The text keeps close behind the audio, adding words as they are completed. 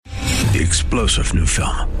The explosive new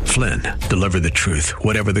film, Flynn, deliver the truth,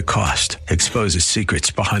 whatever the cost, exposes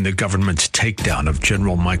secrets behind the government's takedown of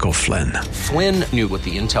General Michael Flynn. Flynn knew what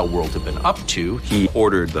the intel world had been up to. He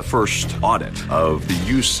ordered the first audit of the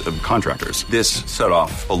use of contractors. This set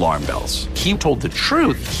off alarm bells. He told the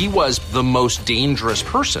truth. He was the most dangerous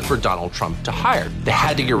person for Donald Trump to hire. They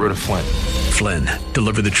had to get rid of Flynn. Flynn,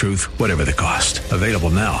 deliver the truth, whatever the cost. Available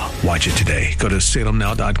now. Watch it today. Go to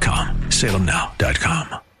salemnow.com.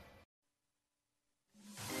 salemnow.com.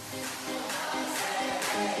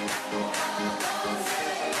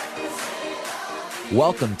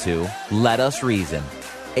 Welcome to Let Us Reason,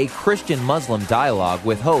 a Christian-Muslim dialogue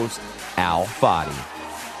with host Al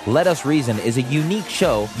Fadi. Let Us Reason is a unique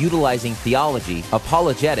show utilizing theology,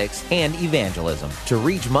 apologetics, and evangelism to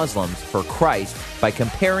reach Muslims for Christ by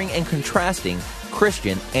comparing and contrasting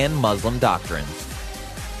Christian and Muslim doctrines.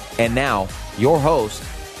 And now, your host,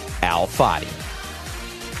 Al Fadi.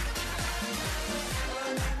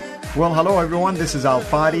 Well, hello everyone, this is Al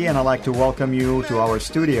Fadi, and I'd like to welcome you to our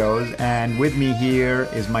studios. And with me here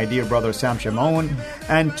is my dear brother Sam Shamoun.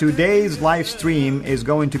 And today's live stream is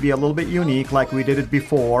going to be a little bit unique, like we did it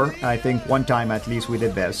before. I think one time at least we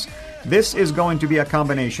did this. This is going to be a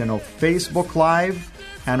combination of Facebook Live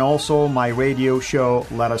and also my radio show,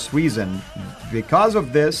 Let Us Reason. Because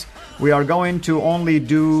of this, we are going to only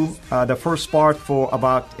do the first part for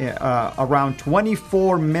about around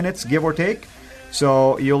 24 minutes, give or take.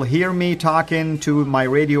 So you'll hear me talking to my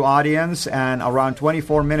radio audience, and around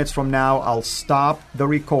 24 minutes from now, I'll stop the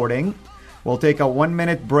recording. We'll take a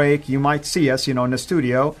 1-minute break. You might see us, in the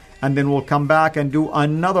studio, and then we'll come back and do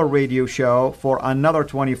another radio show for another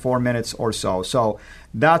 24 minutes or so. So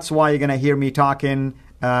that's why you're going to hear me talking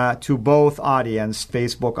to both audience,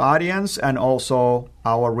 Facebook audience, and also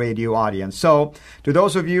our radio audience. So to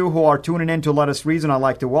those of you who are tuning in to Let Us Reason, I'd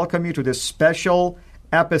like to welcome you to this special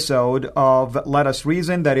episode of Let Us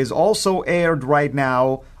Reason that is also aired right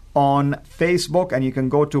now on Facebook, and you can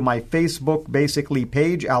go to my Facebook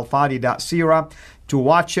page, alfadi.sira, to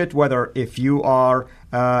watch it. Whether if you are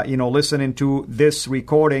listening to this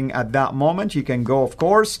recording at that moment, you can go, of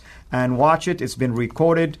course, and watch it. It's been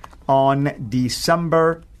recorded on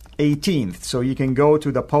December 18th, so you can go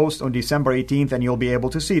to the post on December 18th and you'll be able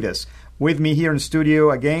to see this. With me here in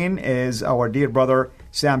studio again is our dear brother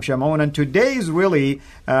Sam Shamoun, and today's really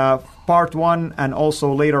part one and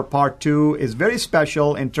also later part two is very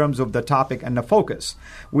special in terms of the topic and the focus.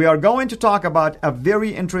 We are going to talk about a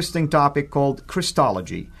very interesting topic called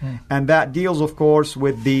Christology, and that deals, of course,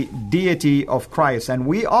 with the deity of Christ. And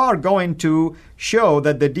we are going to show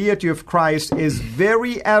that the deity of Christ is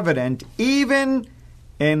very evident even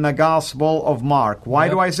in the Gospel of Mark. Why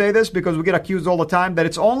do I say this? Because we get accused all the time that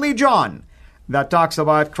it's only John that talks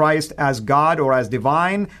about Christ as God or as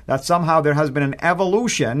divine, that somehow there has been an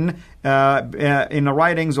evolution in the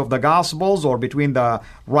writings of the Gospels or between the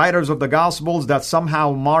writers of the Gospels, that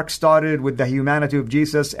somehow Mark started with the humanity of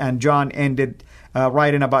Jesus and John ended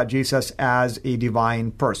writing about Jesus as a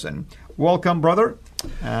divine person. Welcome, brother.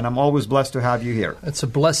 And I'm always blessed to have you here. It's a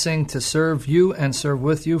blessing to serve you and serve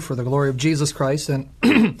with you for the glory of Jesus Christ.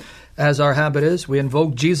 And as our habit is, we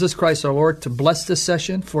invoke Jesus Christ our Lord to bless this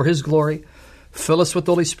session for His glory, fill us with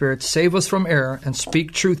the Holy Spirit, save us from error, and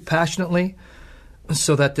speak truth passionately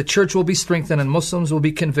so that the church will be strengthened and Muslims will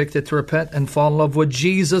be convicted to repent and fall in love with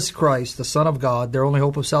Jesus Christ, the Son of God, their only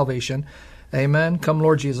hope of salvation. Amen. Come,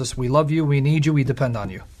 Lord Jesus. We love you. We need you. We depend on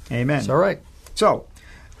you. Amen. It's all right. So,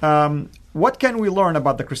 what can we learn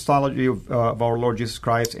about the Christology of our Lord Jesus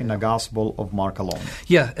Christ in the Gospel of Mark alone?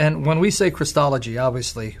 Yeah, and when we say Christology,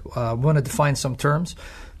 obviously, we want to define some terms.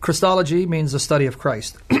 Christology means the study of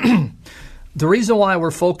Christ. The reason why we're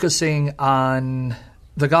focusing on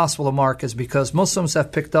the Gospel of Mark is because Muslims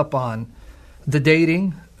have picked up on the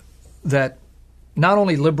dating that not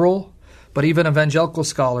only liberal, but even evangelical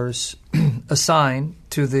scholars assign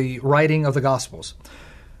to the writing of the Gospels.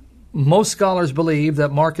 Most scholars believe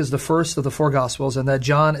that Mark is the first of the four Gospels and that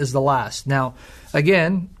John is the last. Now,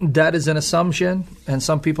 again, that is an assumption, and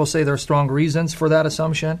some people say there are strong reasons for that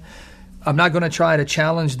assumption. I'm not going to try to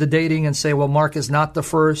challenge the dating and say, well, Mark is not the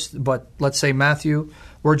first, but let's say Matthew.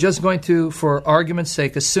 We're just going to, for argument's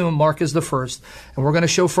sake, assume Mark is the first, and we're going to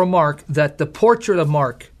show from Mark that the portrait of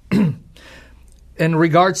Mark in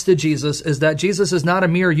regards to Jesus is that Jesus is not a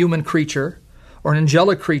mere human creature or an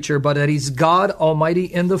angelic creature, but that He's God Almighty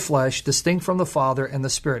in the flesh, distinct from the Father and the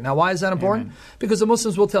Spirit. Now, why is that important? Amen. Because the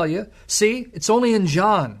Muslims will tell you, see, it's only in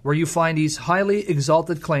John where you find these highly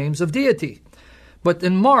exalted claims of deity. But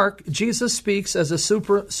in Mark, Jesus speaks as a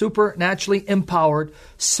supernaturally empowered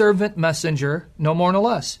servant messenger, no more no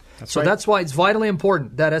less. That's right. That's why it's vitally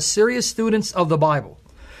important that as serious students of the Bible,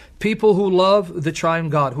 people who love the triune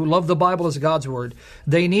God, who love the Bible as God's Word,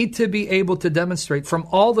 they need to be able to demonstrate from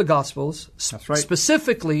all the Gospels,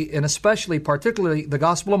 specifically and especially, particularly the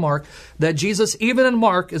Gospel of Mark, that Jesus, even in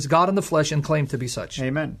Mark, is God in the flesh and claimed to be such.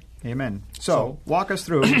 Amen. Amen. So walk us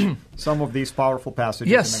through some of these powerful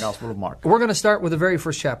passages in the Gospel of Mark. We're going to start with the very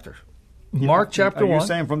first chapter. Mark chapter 1. Are you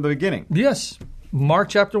saying from the beginning? Yes. Mark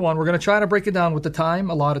chapter 1. We're going to try to break it down with the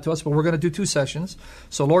time allotted to us, but we're going to do 2 sessions.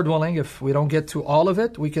 So Lord willing, if we don't get to all of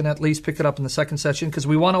it, we can at least pick it up in the second session because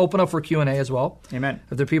we want to open up for Q&A as well. Amen.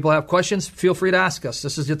 If the people have questions, feel free to ask us.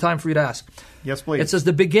 This is the time for you to ask. Yes, please. It says,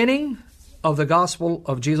 the beginning of the gospel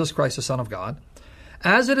of Jesus Christ, the Son of God,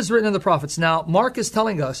 as it is written in the prophets. Now, Mark is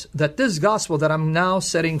telling us that this gospel that I'm now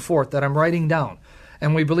setting forth, that I'm writing down,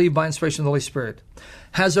 and we believe by inspiration of the Holy Spirit,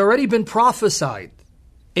 has already been prophesied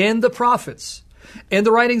in the prophets, in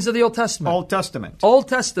the writings of the Old Testament. Old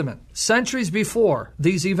Testament, centuries before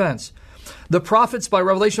these events. The prophets, by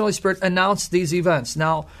revelation of the Holy Spirit, announced these events.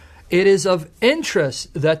 Now, it is of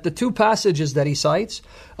interest that the 2 passages that he cites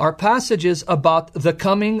are passages about the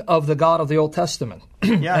coming of the God of the Old Testament.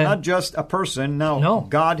 Not just a person, no.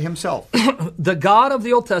 God himself. The God of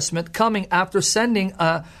the Old Testament coming after sending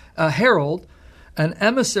a herald, an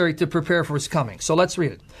emissary to prepare for his coming. So let's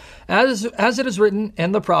read it. As it is written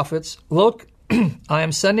in the prophets, look, I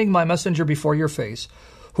am sending my messenger before your face,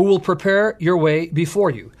 who will prepare your way before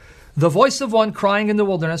you. The voice of one crying in the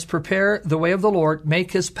wilderness, prepare the way of the Lord,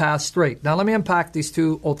 make his path straight. Now let me unpack these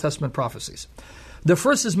 2 Old Testament prophecies. The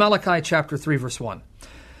first is Malachi chapter 3, verse 1.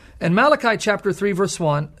 In Malachi chapter 3, verse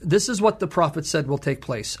 1, this is what the prophet said will take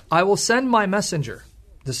place. I will send my messenger.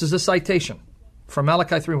 This is a citation from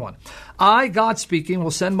Malachi 3:1. I, God speaking,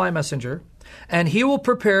 will send my messenger, and he will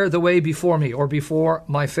prepare the way before me, or before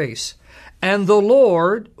my face. And the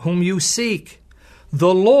Lord whom you seek,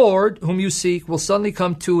 will suddenly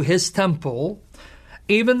come to his temple,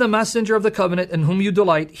 even the messenger of the covenant in whom you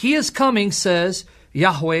delight. He is coming, says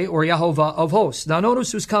Yahweh or Yahovah of hosts. Now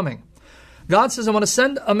notice who's coming. God says, I'm going to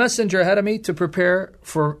send a messenger ahead of me to prepare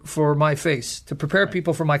for my face, to prepare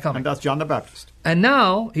people for my coming. And that's John the Baptist. And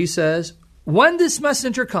now, he says, when this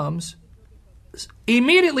messenger comes,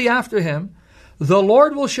 immediately after him, the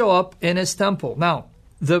Lord will show up in his temple. Now,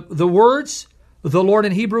 the words, the Lord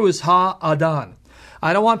in Hebrew is Ha-Adan.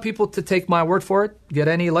 I don't want people to take my word for it, get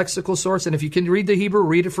any lexical source, and if you can read the Hebrew,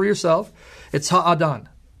 read it for yourself. It's Ha-Adan.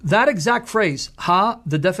 That exact phrase, Ha,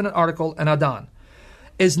 the definite article, and Adan,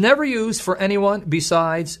 is never used for anyone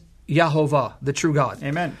besides Yahovah, the true God.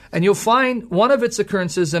 Amen. And you'll find one of its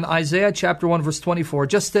occurrences in Isaiah chapter 1, verse 24,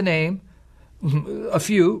 just to name a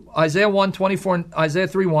few, Isaiah 1, 24, and Isaiah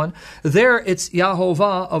 3, 1. There it's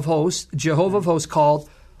Yahovah of hosts, Jehovah of hosts, called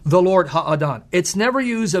the Lord Ha-Adan. It's never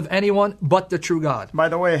used of anyone but the true God. By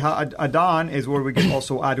the way, Ha-Adan is where we get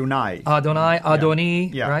also Adonai. Adonai,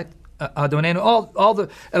 Adoni, right? Adonai, it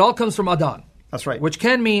all comes from Adan. That's right. Which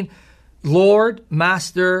can mean Lord,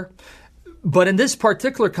 Master, but in this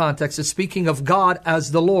particular context, it's speaking of God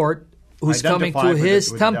as the Lord who's coming to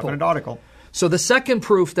his temple. So the second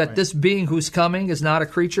proof that this being who's coming is not a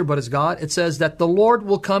creature but is God, it says that the Lord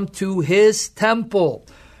will come to his temple.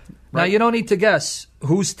 Right. Now you don't need to guess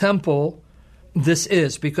whose temple this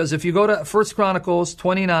is, because if you go to 1 Chronicles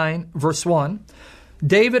 29 verse 1,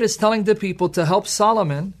 David is telling the people to help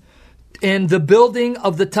Solomon in the building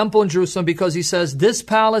of the temple in Jerusalem, because he says this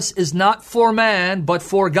palace is not for man but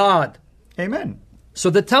for God. Amen. So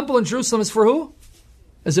the temple in Jerusalem is for who?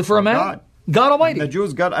 Is it for a man? God Almighty. And the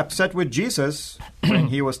Jews got upset with Jesus when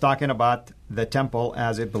he was talking about the temple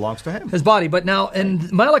as it belongs to him. His body. But now in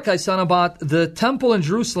Malachi, son, about the temple in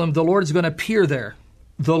Jerusalem, the Lord is going to appear there.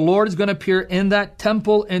 The Lord is going to appear in that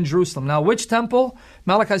temple in Jerusalem. Now, which temple?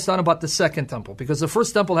 Malachi is talking about the second temple, because the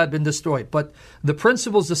first temple had been destroyed. But the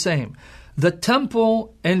principle is the same. The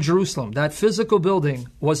temple in Jerusalem, that physical building,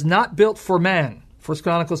 was not built for man. 1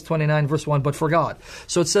 Chronicles 29 verse 1, but for God.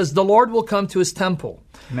 So it says the Lord will come to his temple.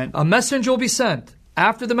 Amen. A messenger will be sent.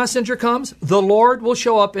 After the messenger comes, the Lord will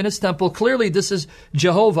show up in his temple. Clearly, this is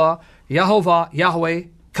Jehovah, Yahovah, Yahweh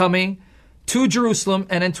coming to Jerusalem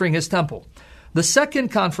and entering his temple. The second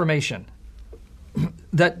confirmation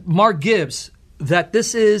that Mark gives that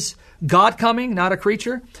this is God coming, not a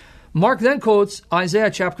creature, Mark then quotes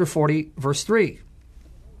Isaiah chapter 40, verse 3.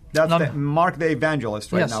 That's Mark the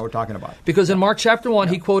evangelist now we're talking about. Because in Mark chapter 1,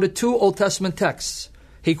 he quoted two Old Testament texts.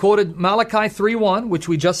 He quoted Malachi 3:1, which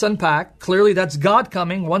we just unpacked. Clearly, that's God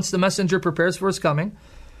coming once the messenger prepares for his coming.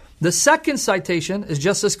 The second citation is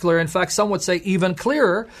just as clear. In fact, some would say even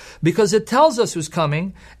clearer, because it tells us who's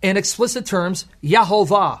coming in explicit terms,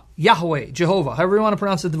 Yahovah, Yahweh, Jehovah, however you want to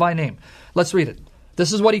pronounce the divine name. Let's read it.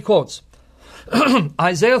 This is what he quotes.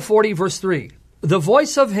 Isaiah 40, verse 3. the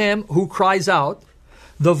voice of him who cries out,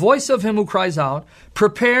 the voice of him who cries out,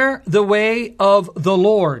 prepare the way of the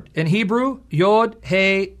Lord. In Hebrew, Yod,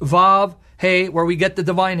 He, Vav, He, where we get the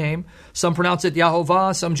divine name. Some pronounce it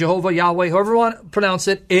Yahovah, some Jehovah, Yahweh, however you want to pronounce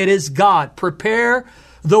it. It is God. Prepare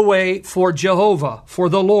the way for Jehovah, for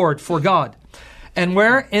the Lord, for God. And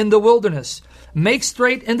where? In the wilderness. Make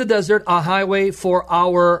straight in the desert a highway for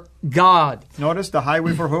our God. Notice the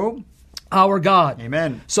highway for who? Our God.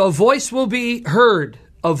 Amen. So a voice will be heard,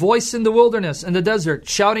 a voice in the wilderness, in the desert,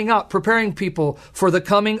 shouting out, preparing people for the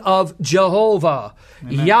coming of Jehovah,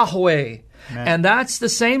 Amen. Yahweh. Amen. And that's the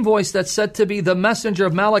same voice that's said to be the messenger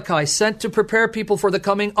of Malachi, sent to prepare people for the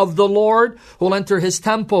coming of the Lord who will enter his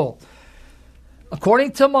temple.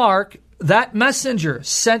 According to Mark, that messenger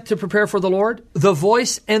sent to prepare for the Lord, the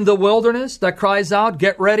voice in the wilderness that cries out,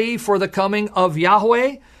 get ready for the coming of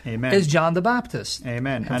Yahweh, Amen. Is John the Baptist.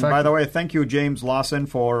 Amen. And by the way, thank you, James Lawson,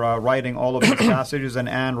 for writing all of these passages, and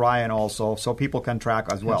Ann Ryan also, so people can track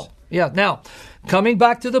as well. Yes. Yeah. Now, coming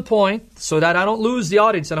back to the point, so that I don't lose the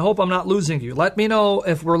audience, and I hope I'm not losing you, let me know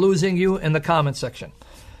if we're losing you in the comment section.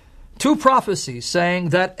 2 prophecies saying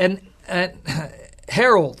that an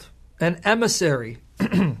herald, an emissary,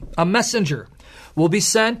 a messenger will be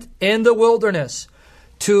sent in the wilderness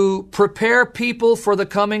to prepare people for the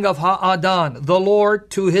coming of Ha'adan, the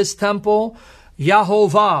Lord, to his temple.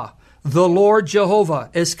 Yahovah, the Lord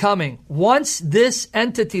Jehovah, is coming. Once this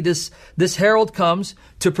entity, this herald comes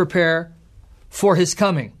to prepare for his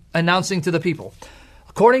coming, announcing to the people.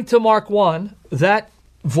 According to Mark 1, that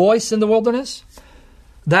voice in the wilderness,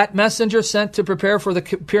 that messenger sent to prepare for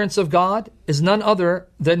the appearance of God, is none other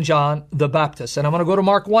than John the Baptist. And I'm going to go to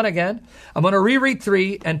Mark 1 again. I'm going to reread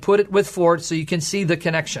 3 and put it with 4 so you can see the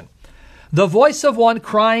connection. The voice of one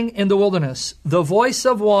crying in the wilderness. The voice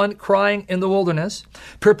of one crying in the wilderness.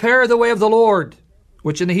 Prepare the way of the Lord,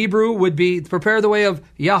 which in the Hebrew would be prepare the way of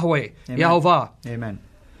Yahweh, Amen. Yahovah. Amen.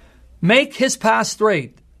 Make his path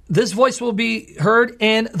straight. This voice will be heard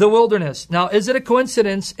in the wilderness. Now, is it a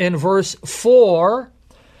coincidence in verse 4?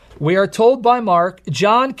 We are told by Mark,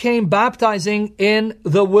 John came baptizing in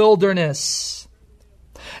the wilderness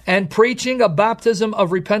and preaching a baptism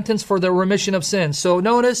of repentance for the remission of sins. So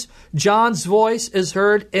notice, John's voice is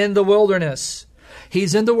heard in the wilderness.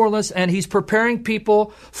 He's in the wilderness and he's preparing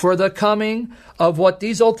people for the coming of what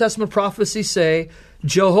these Old Testament prophecies say,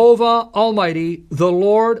 Jehovah Almighty, the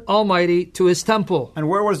Lord Almighty, to his temple. And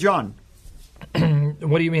where was John?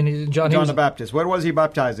 What do you mean, John? John the Baptist. Where was he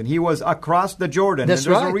baptizing? He was across the Jordan. That's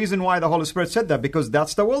and there's right. a reason why the Holy Spirit said that, because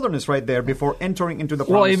that's the wilderness right there before entering into the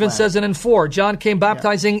promised land. Well, it even says it in 4. John came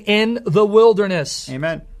baptizing in the wilderness.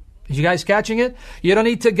 Amen. You guys catching it? You don't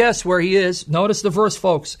need to guess where he is. Notice the verse,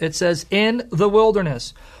 folks. It says, in the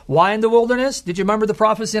wilderness. Why in the wilderness? Did you remember the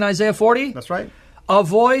prophecy in Isaiah 40? That's right. A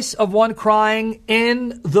voice of one crying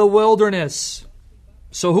in the wilderness.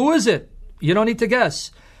 So who is it? You don't need to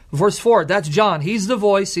guess. Verse 4, that's John. He's the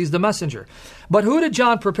voice, he's the messenger. But who did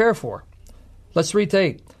John prepare for? Let's read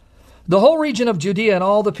 8. The whole region of Judea and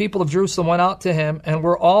all the people of Jerusalem went out to him and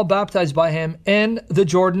were all baptized by him in the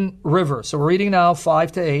Jordan River. So we're reading now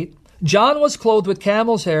 5 to 8. John was clothed with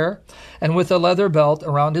camel's hair and with a leather belt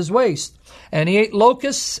around his waist. And he ate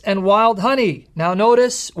locusts and wild honey. Now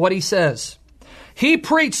notice what he says. He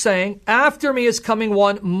preached, saying, after me is coming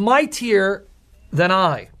one mightier than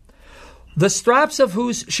I, the straps of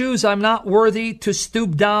whose shoes I'm not worthy to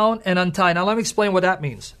stoop down and untie. Now let me explain what that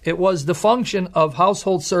means. It was the function of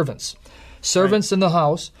household servants right. in the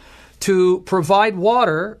house, to provide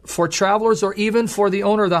water for travelers or even for the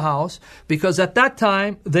owner of the house, because at that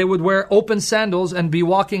time they would wear open sandals and be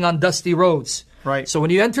walking on dusty roads. Right. So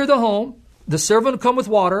when you enter the home, the servant would come with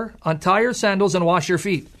water, untie your sandals, and wash your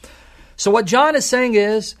feet. So what John is saying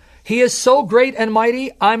is, he is so great and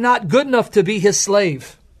mighty, I'm not good enough to be his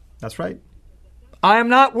slave. That's right. I am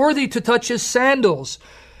not worthy to touch his sandals.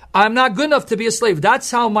 I'm not good enough to be a slave.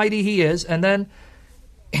 That's how mighty he is. And then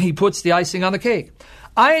he puts the icing on the cake.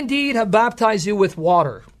 I indeed have baptized you with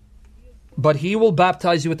water, but he will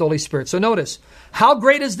baptize you with the Holy Spirit. So notice, how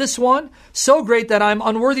great is this one? So great that I'm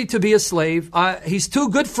unworthy to be a slave. He's too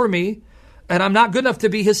good for me, and I'm not good enough to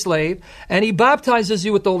be his slave. And he baptizes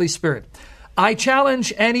you with the Holy Spirit. I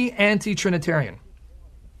challenge any anti-Trinitarian.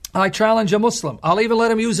 I challenge a Muslim. I'll even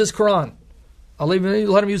let him use his Quran. I'll even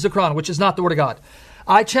let him use the Quran, which is not the Word of God.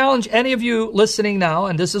 I challenge any of you listening now,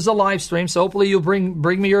 and this is a live stream, so hopefully you'll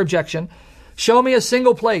bring me your objection. Show me a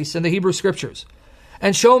single place in the Hebrew Scriptures,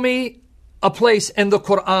 and show me a place in the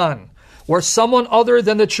Quran where someone other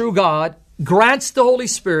than the true God grants the Holy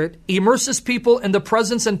Spirit, immerses people in the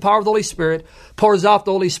presence and power of the Holy Spirit, pours out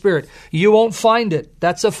the Holy Spirit. You won't find it.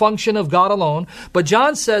 That's a function of God alone. But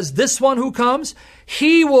John says, this one who comes,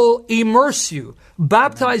 he will immerse you,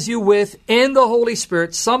 baptize you with in the Holy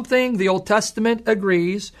Spirit, something the Old Testament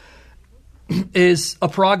agrees is a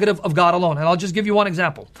prerogative of God alone. And I'll just give you one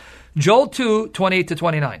example. Joel 2, 28 to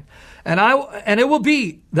 29. And it will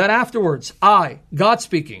be that afterwards, I, God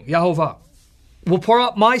speaking, Yahovah, will pour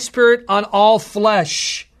out my Spirit on all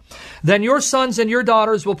flesh. Then your sons and your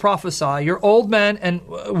daughters will prophesy. Your old men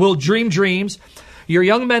will dream dreams. Your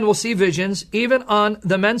young men will see visions. Even on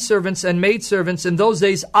the men servants and maid servants in those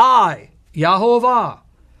days, I, Yahovah,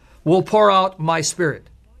 will pour out my Spirit.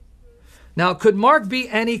 Now, could Mark be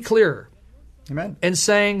any clearer? Amen. In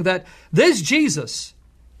saying that this Jesus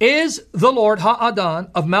is the Lord Ha'adan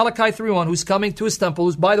of Malachi 3:1, who's coming to his temple,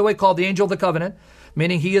 who's, by the way, called the angel of the covenant,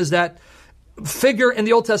 meaning he is that figure in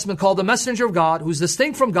the Old Testament called the messenger of God, who's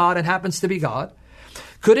distinct from God and happens to be God.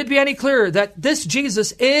 Could it be any clearer that this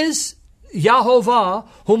Jesus is Yahovah,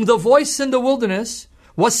 whom the voice in the wilderness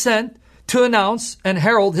was sent to announce and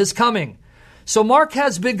herald his coming? So Mark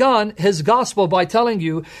has begun his gospel by telling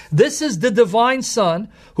you this is the divine Son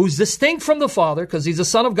who's distinct from the Father because he's the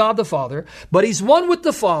Son of God the Father, but he's one with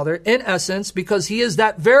the Father in essence because he is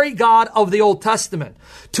that very God of the Old Testament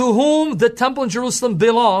to whom the temple in Jerusalem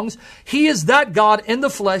belongs. He is that God in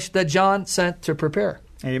the flesh that John sent to prepare.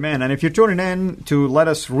 Amen. And if you're tuning in to Let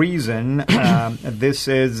Us Reason, this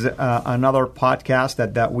is another podcast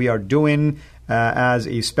that we are doing as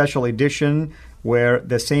a special edition where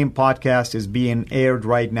the same podcast is being aired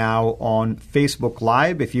right now on Facebook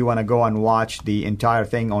Live. If you want to go and watch the entire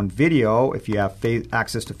thing on video, if you have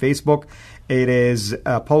access to Facebook, it is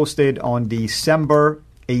posted on December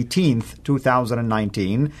 18th,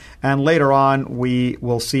 2019. And later on, we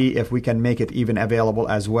will see if we can make it even available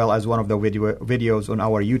as well as one of the videos on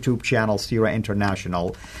our YouTube channel, Sira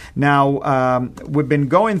International. Now, we've been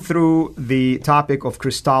going through the topic of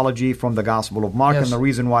Christology from the Gospel of Mark, yes. And the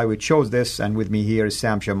reason why we chose this, and with me here is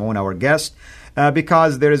Sam Shamoun, our guest,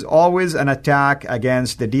 because there is always an attack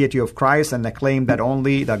against the deity of Christ and the claim that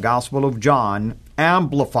only the Gospel of John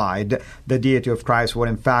amplified the deity of Christ, when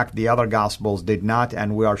in fact the other Gospels did not.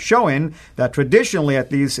 And we are showing that traditionally,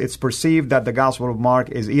 at least, it's perceived that the Gospel of Mark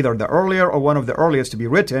is either the earlier or one of the earliest to be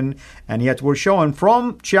written, and yet we're showing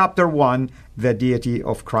from chapter 1 the deity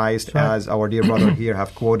of Christ, right, as our dear brother here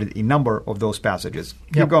have quoted a number of those passages.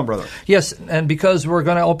 Keep going, brother. Yes, and because we're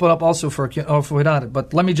going to open up also for without it,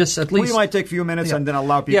 but let me just at least... We might take a few minutes and then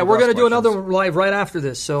allow people Yeah, we're going to do questions. another live right after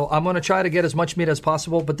this, so I'm going to try to get as much meat as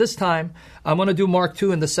possible, but this time I'm going to do Mark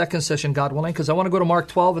 2 in the second session, God willing, because I want to go to Mark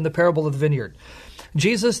 12 in the parable of the vineyard.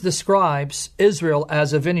 Jesus describes Israel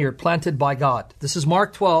as a vineyard planted by God. This is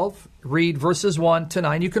Mark 12. Read verses 1 to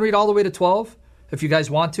 9. You can read all the way to 12 if you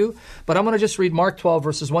guys want to, but I'm going to just read Mark 12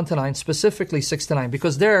 verses 1 to 9, specifically 6 to 9,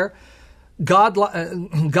 because there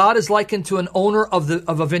God is likened to an owner of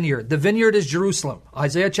a vineyard. The vineyard is Jerusalem.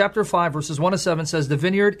 Isaiah chapter 5 verses 1 to 7 says the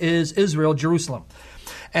vineyard is Israel, Jerusalem.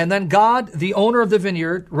 And then God, the owner of the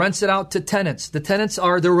vineyard, rents it out to tenants. The tenants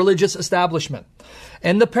are the religious establishment.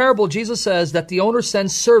 In the parable, Jesus says that the owner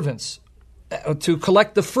sends servants to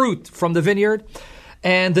collect the fruit from the vineyard,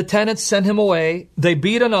 and the tenants send him away. They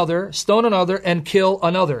beat another, stone another, and kill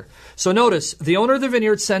another. So notice, the owner of the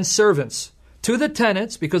vineyard sends servants to the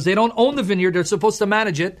tenants because they don't own the vineyard. They're supposed to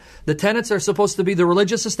manage it. The tenants are supposed to be the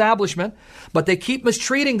religious establishment, but they keep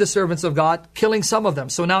mistreating the servants of God, killing some of them.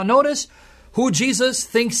 So now notice who Jesus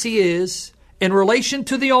thinks he is in relation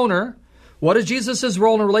to the owner. What is Jesus'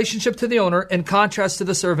 role in relationship to the owner in contrast to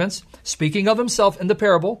the servants? Speaking of himself in the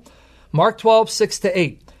parable, Mark 12, 6 to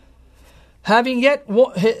 8. Having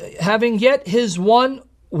yet his one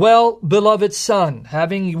well-beloved son.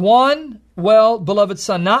 Having one well-beloved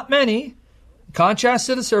son, not many. In contrast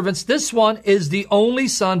to the servants, this one is the only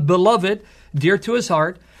son, beloved, dear to his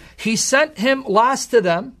heart. He sent him last to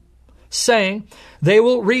them, saying, they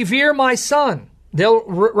will revere my son. They'll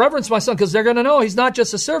reverence my son because they're going to know he's not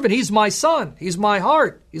just a servant. He's my son. He's my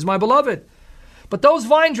heart. He's my beloved. But those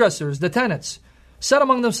vine dressers, the tenants, said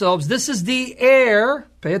among themselves, this is the heir.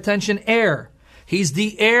 Pay attention, heir. He's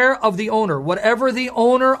the heir of the owner. Whatever the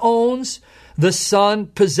owner owns, the son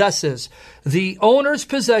possesses. The owner's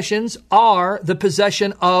possessions are the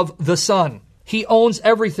possession of the son. He owns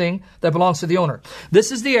everything that belongs to the owner.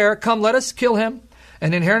 This is the heir. Come, let us kill him.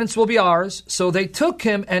 An inheritance will be ours. So they took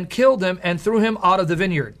him and killed him and threw him out of the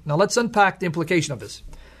vineyard. Now let's unpack the implication of this.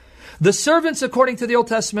 The servants, according to the Old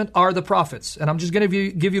Testament, are the prophets. And I'm just going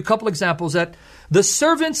to give you a couple examples that the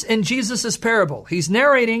servants in Jesus' parable, he's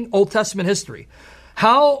narrating Old Testament history.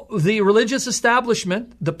 how the religious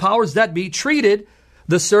establishment, the powers that be, treated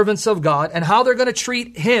the servants of God and how they're going to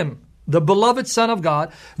treat him, the beloved Son of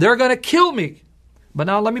God. They're going to kill me. But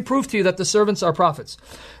now let me prove to you that the servants are prophets.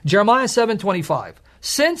 Jeremiah 7:25.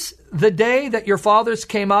 Since the day that your fathers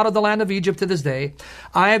came out of the land of Egypt to this day,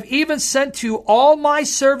 I have even sent to all my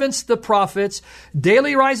servants the prophets,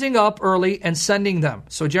 daily rising up early and sending them.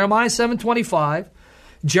 So Jeremiah 7:25,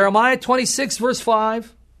 Jeremiah 26 verse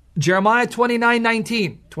 5, Jeremiah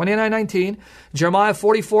 29:19, Jeremiah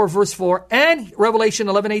 44 verse 4, and Revelation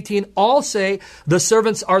 11:18 all say the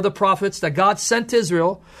servants are the prophets that God sent to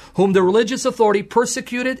Israel, whom the religious authority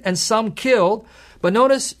persecuted and some killed. But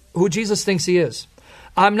notice who Jesus thinks he is.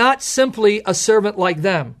 I'm not simply a servant like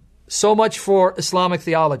them. So much for Islamic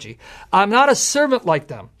theology. I'm not a servant like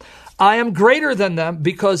them. I am greater than them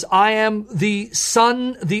because I am the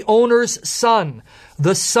son, the owner's son,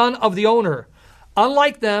 the son of the owner.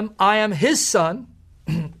 Unlike them, I am his son.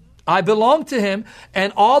 I belong to him,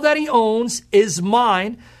 and all that he owns is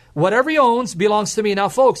mine. Whatever he owns belongs to me. Now,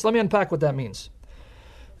 folks, let me unpack what that means.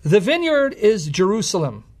 The vineyard is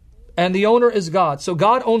Jerusalem, and the owner is God. So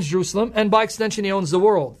God owns Jerusalem, and by extension, he owns the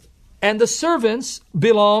world. And the servants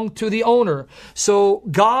belong to the owner. So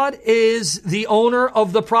God is the owner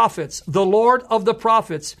of the prophets, the Lord of the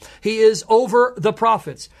prophets. He is over the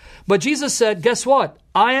prophets. But Jesus said, guess what?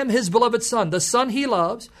 I am his beloved son, the son he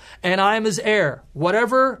loves, and I am his heir.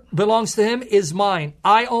 Whatever belongs to him is mine.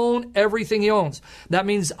 I own everything he owns. That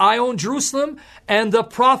means I own Jerusalem, and the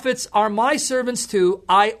prophets are my servants too.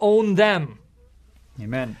 I own them.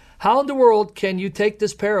 Amen. How in the world can you take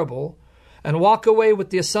this parable and walk away with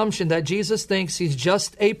the assumption that Jesus thinks he's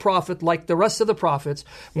just a prophet like the rest of the prophets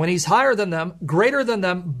when he's higher than them, greater than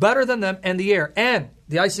them, better than them, and the heir? And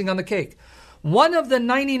the icing on the cake, one of the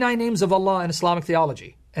 99 names of Allah in Islamic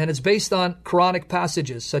theology, and it's based on Quranic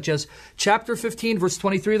passages such as chapter 15 verse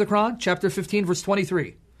 23 of the Quran, chapter 15 verse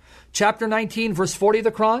 23, chapter 19 verse 40 of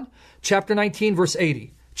the Quran, chapter 19 verse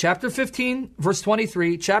 80. Chapter 15, verse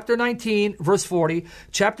 23, chapter 19, verse 40,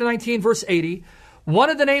 chapter 19, verse 80. One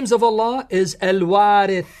of the names of Allah is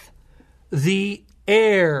Al-Warith, the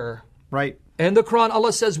heir. Right. In the Quran,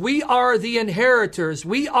 Allah says, we are the inheritors.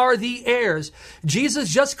 We are the heirs. Jesus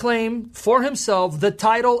just claimed for himself the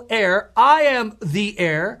title heir. I am the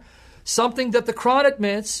heir. Something that the Quran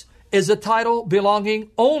admits is a title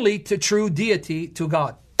belonging only to true deity, to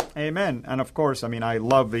God. Amen. And of course, I mean, I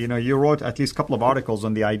love, you wrote at least a couple of articles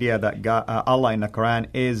on the idea that God, Allah in the Quran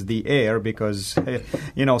is the heir because,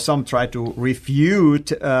 some try to refute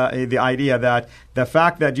the idea that the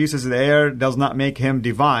fact that Jesus is the heir does not make him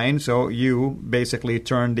divine. So you basically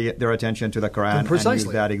turn their attention to the Quran and use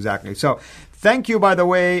that exactly. So thank you, by the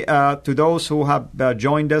way, to those who have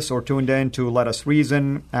joined us or tuned in to Let Us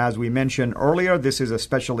Reason. As we mentioned earlier, this is a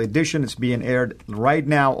special edition. It's being aired right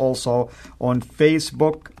now also on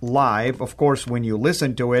Facebook Live. Of course, when you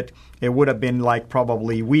listen to it, it would have been like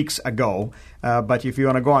probably weeks ago. But if you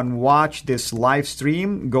want to go and watch this live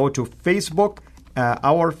stream, go to Facebook,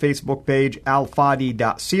 our Facebook page,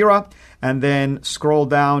 alfadi.sira, and then scroll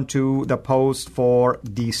down to the post for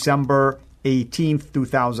December 18th,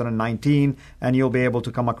 2019, and you'll be able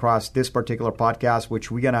to come across this particular podcast, which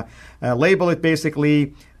we're going to label it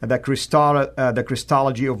basically the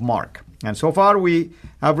Christology of Mark. And so far, we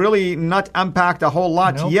have really not unpacked a whole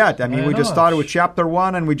lot yet. I mean, we just started with chapter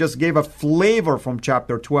 1, and we just gave a flavor from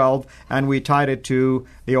chapter 12, and we tied it to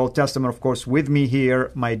the Old Testament. Of course, with me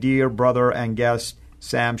here, my dear brother and guest,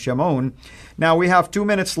 Sam Shamoun. Now, we have 2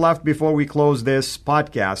 minutes left before we close this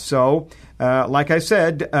podcast. So, like I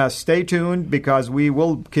said, stay tuned because we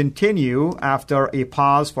will continue after a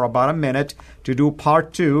pause for about a minute to do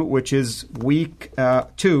part 2, which is week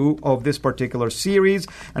 2 of this particular series.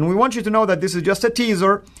 And we want you to know that this is just a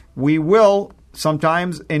teaser. We will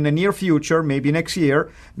sometimes in the near future, maybe next year,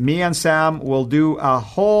 me and Sam will do a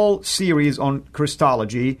whole series on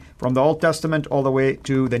Christology from the Old Testament all the way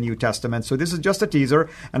to the New Testament. So this is just a teaser.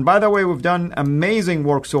 And by the way, we've done amazing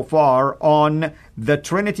work so far on the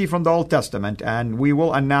Trinity from the Old Testament, and we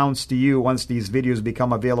will announce to you once these videos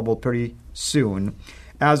become available pretty soon.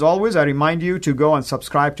 As always, I remind you to go and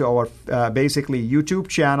subscribe to our basically YouTube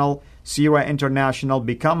channel, Sira International.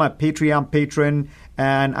 Become a Patreon patron,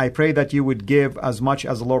 and I pray that you would give as much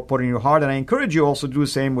as the Lord put in your heart. And I encourage you also to do the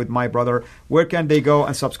same with my brother. Where can they go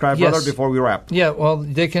and subscribe, brother, before we wrap? Yeah, well,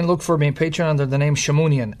 they can look for me on Patreon under the name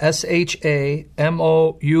Shamounian,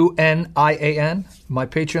 Shamounian. My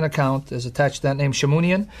Patreon account is attached to that name,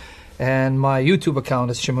 Shamounian. And my YouTube account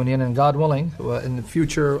is Shamounian, and God willing, in the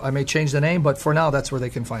future I may change the name, but for now that's where they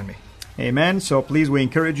can find me. Amen. So please, we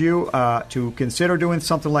encourage you to consider doing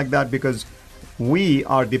something like that because we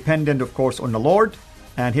are dependent, of course, on the Lord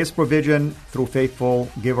and His provision through faithful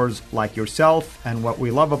givers like yourself. And what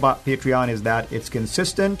we love about Patreon is that it's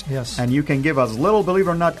consistent. Yes. And you can give as little, believe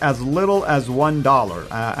it or not, as little as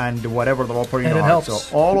 $1 and whatever the Lord put in your it heart. helps.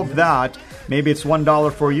 So all of that, maybe it's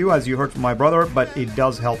 $1 for you, as you heard from my brother, but it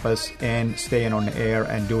does help us in staying on the air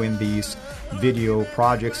and doing these video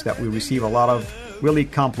projects that we receive a lot of really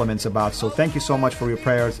compliments about. So thank you so much for your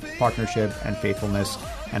prayers, partnership, and faithfulness.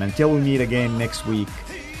 And until we meet again next week,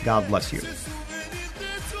 God bless you.